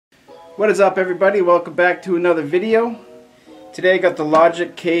What is up, everybody? Welcome back to another video. Today I got the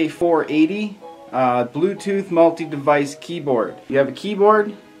Logitech K480 Bluetooth multi-device keyboard. You have a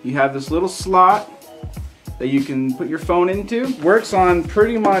keyboard, you have this little slot that you can put your phone into. Works on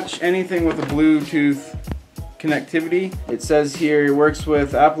pretty much anything with a Bluetooth connectivity. It says here it works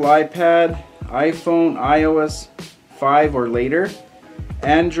with Apple iPad, iPhone, iOS 5 or later,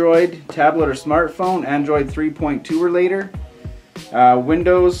 Android, tablet or smartphone, Android 3.2 or later,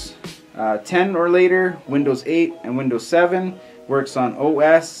 Windows 10 or later, Windows 8 and Windows 7, works on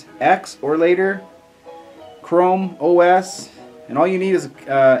OS X or later, Chrome OS, and all you need is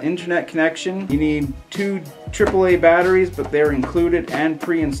internet connection. You need 2 AAA batteries, but they're included and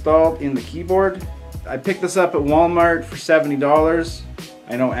pre-installed in the keyboard. I picked this up at Walmart for $70.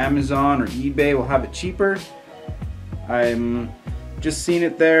 I know Amazon or eBay will have it cheaper. I'm just seen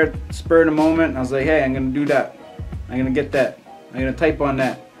it there, spur of the moment, and I was like, hey, I'm gonna do that. I'm gonna get that. I'm gonna type on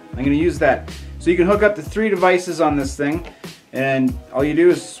that. I'm gonna use that. So you can hook up to 3 devices on this thing, and all you do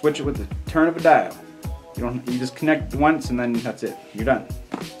is switch it with the turn of a dial. You just connect once and then that's it. You're done.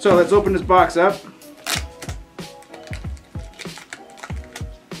 So let's open this box up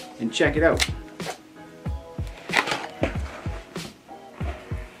and check it out.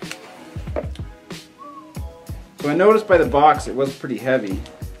 So I noticed by the box it was pretty heavy.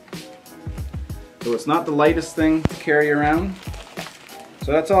 So it's not the lightest thing to carry around.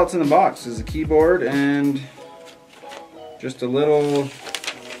 So that's all that's in the box, is a keyboard and just a little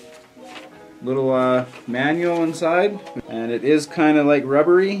manual inside. And it is kind of like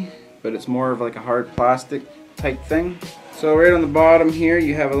rubbery, but it's more of like a hard plastic type thing. So right on the bottom here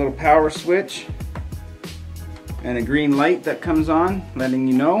you have a little power switch and a green light that comes on, letting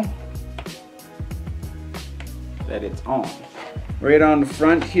you know that it's on. Right on the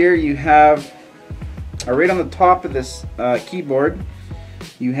front here you have, right on the top of this keyboard,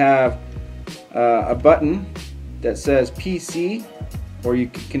 you have a button that says PC, or you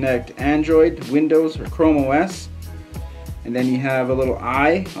can connect Android, Windows, or Chrome OS. And then you have a little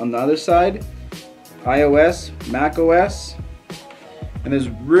I on the other side, iOS, Mac OS. And there's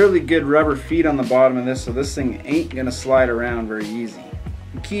really good rubber feet on the bottom of this, so this thing ain't gonna slide around very easy.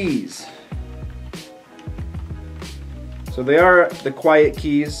 The keys. So they are the quiet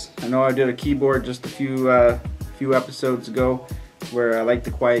keys. I know I did a keyboard just a few episodes ago where I like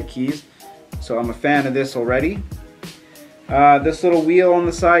the quiet keys. So I'm a fan of this already. This little wheel on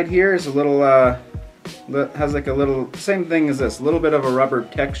the side here is a little, has like a little, same thing as this, a little bit of a rubber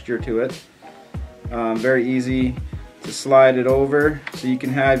texture to it. Very easy to slide it over. So you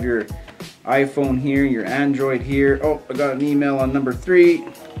can have your iPhone here, your Android here. Oh, I got an email on number 3.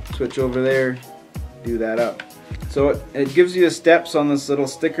 Switch over there, do that up. So it gives you the steps on this little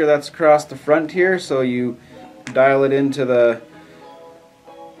sticker that's across the front here, so you dial it into the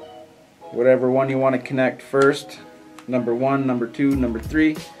whatever one you want to connect first. Number 1, number 2, number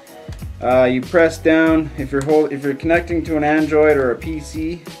 3. You press down if you're connecting to an Android or a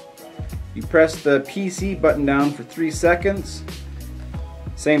PC. You press the PC button down for 3 seconds.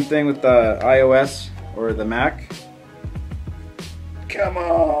 Same thing with the iOS or the Mac. Come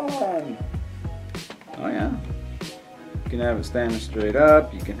on! Oh yeah. You can have it standing straight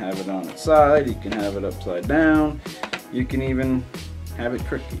up, you can have it on its side, you can have it upside down, you can even have it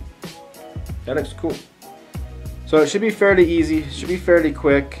crooked. That looks cool. So it should be fairly easy, it should be fairly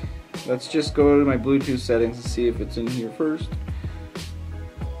quick. Let's just go to my Bluetooth settings and see if it's in here first.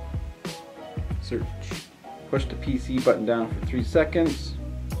 Search. Push the PC button down for 3 seconds.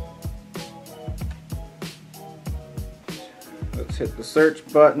 Let's hit the search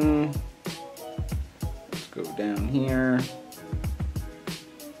button. Go down here.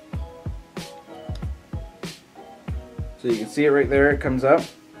 So you can see it right there, it comes up.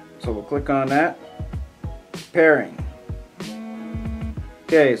 So we'll click on that. Pairing.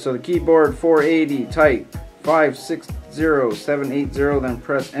 Okay, so the keyboard 480, type 560780, then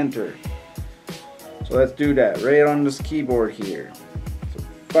press enter. So let's do that right on this keyboard here. So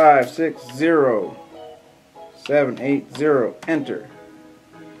 560780, enter.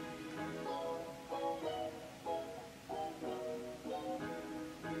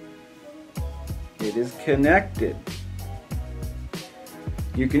 It is connected.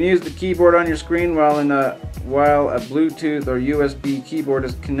 You can use the keyboard on your screen while a Bluetooth or USB keyboard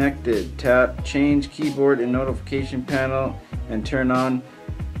is connected. Tap change keyboard in notification panel and turn on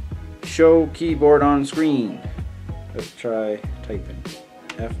show keyboard on screen. Let's try typing.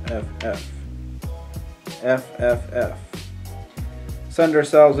 FFF. FFF. Send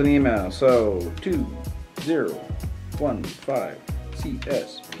ourselves an email. So 2015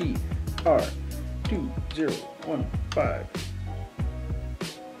 CSPR 2015.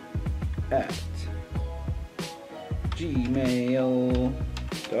 gmail.com.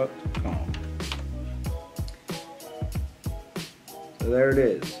 So there it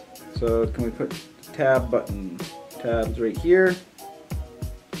is. So can we put the tab button? Tabs right here.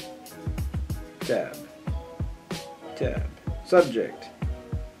 Tab. Tab. Subject.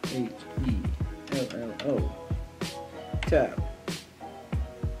 HELLO. Tab.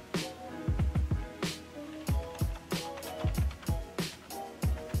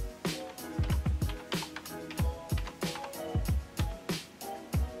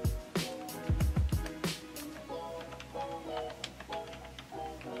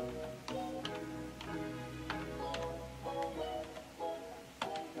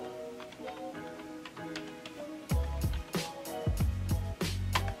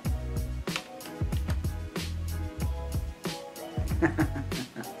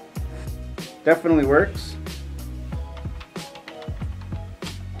 Definitely works.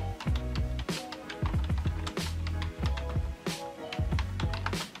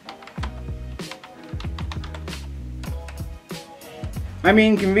 I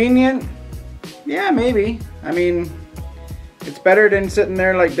mean, convenient? Yeah, maybe. I mean, it's better than sitting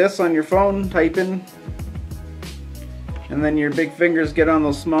there like this on your phone typing, and then your big fingers get on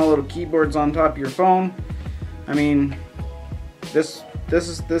those small little keyboards on top of your phone. I mean, this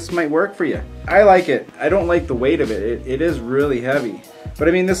might work for you. I like it. I don't like the weight of it. It is really heavy. But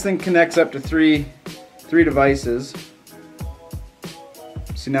I mean, this thing connects up to three devices.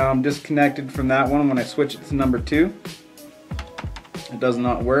 See, now I'm disconnected from that one. When I switch it to number 2, it does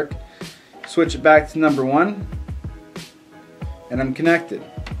not work. Switch it back to number 1, and I'm connected.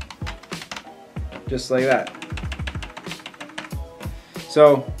 Just like that.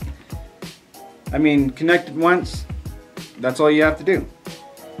 So, I mean, connected once, that's all you have to do.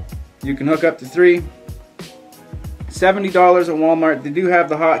 You can hook up to 3. $70 at Walmart. They do have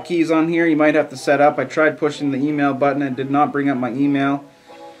the hotkeys on here. You might have to set up. I tried pushing the email button. It did not bring up my email.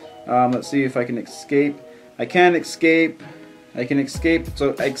 Let's see if I can escape. I can escape. I can escape.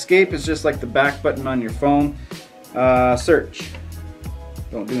 So escape is just like the back button on your phone. Search.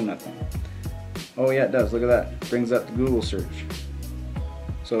 Don't do nothing. Oh yeah, it does. Look at that. It brings up the Google search.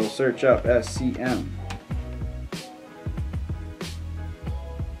 So search up SCM.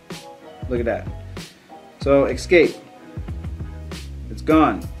 Look at that. So escape. It's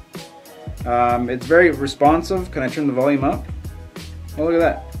gone. It's very responsive. Can I turn the volume up? Oh, look at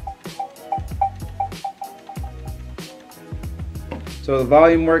that. So the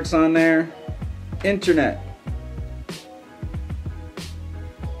volume works on there. Internet.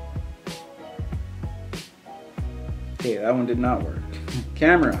 Okay, that one did not work.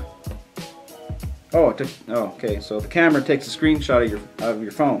 Camera. Oh, okay. So the camera takes a screenshot of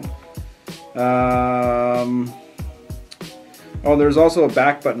your phone. Oh, there's also a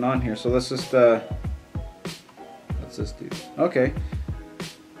back button on here, so let's just what's this do? Okay,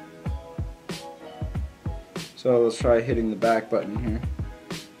 so let's try hitting the back button here.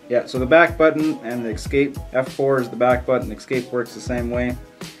 Yeah, so the back button and the escape, F4 is the back button, escape works the same way.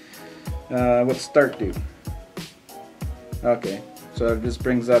 What's start do? Okay, so it just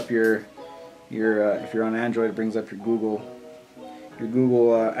brings up your if you're on Android, it brings up your Google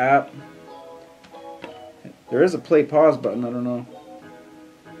app. There is a play pause button, I don't know.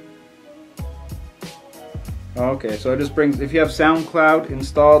 Okay, so it just brings, if you have SoundCloud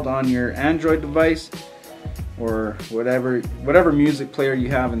installed on your Android device or whatever music player you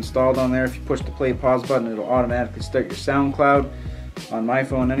have installed on there, if you push the play pause button, it'll automatically start your SoundCloud on my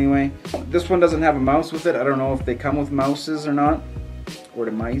phone anyway. This one doesn't have a mouse with it. I don't know if they come with mouses or not, or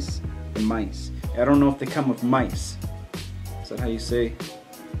the mice. I don't know if they come with mice. Is that how you say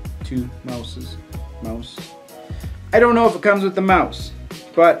 2 mouses? Mouse. I don't know if it comes with the mouse,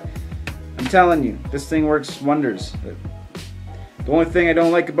 but I'm telling you, this thing works wonders. The only thing I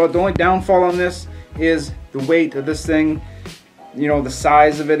don't like about, the only downfall on this is the weight of this thing. You know, the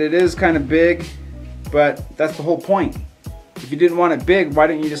size of it. It is kind of big, but that's the whole point. If you didn't want it big, why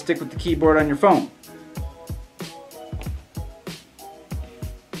didn't you just stick with the keyboard on your phone?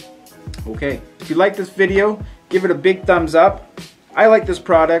 Okay, if you like this video, give it a big thumbs up. I like this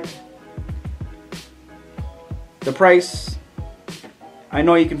product. The price, I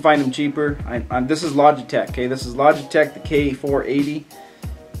know you can find them cheaper. This is Logitech, okay? This is Logitech, the K480.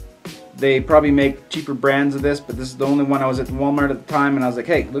 They probably make cheaper brands of this, but this is the only one. I was at Walmart at the time, and I was like,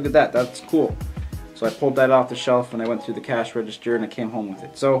 hey, look at that, that's cool. So I pulled that off the shelf, and I went through the cash register, and I came home with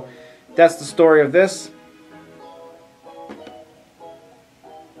it. So that's the story of this.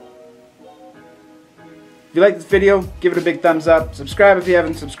 If you like this video, give it a big thumbs up. Subscribe if you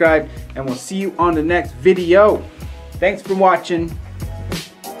haven't subscribed, and we'll see you on the next video. Thanks for watching.